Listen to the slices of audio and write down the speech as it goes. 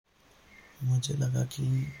मुझे लगा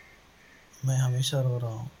कि मैं हमेशा रो रहा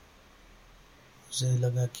हूँ। मुझे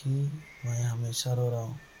लगा कि मैं हमेशा रो रहा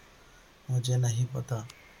हूँ। मुझे नहीं पता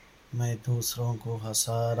मैं दूसरों को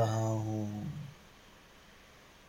हँसा रहा हूँ।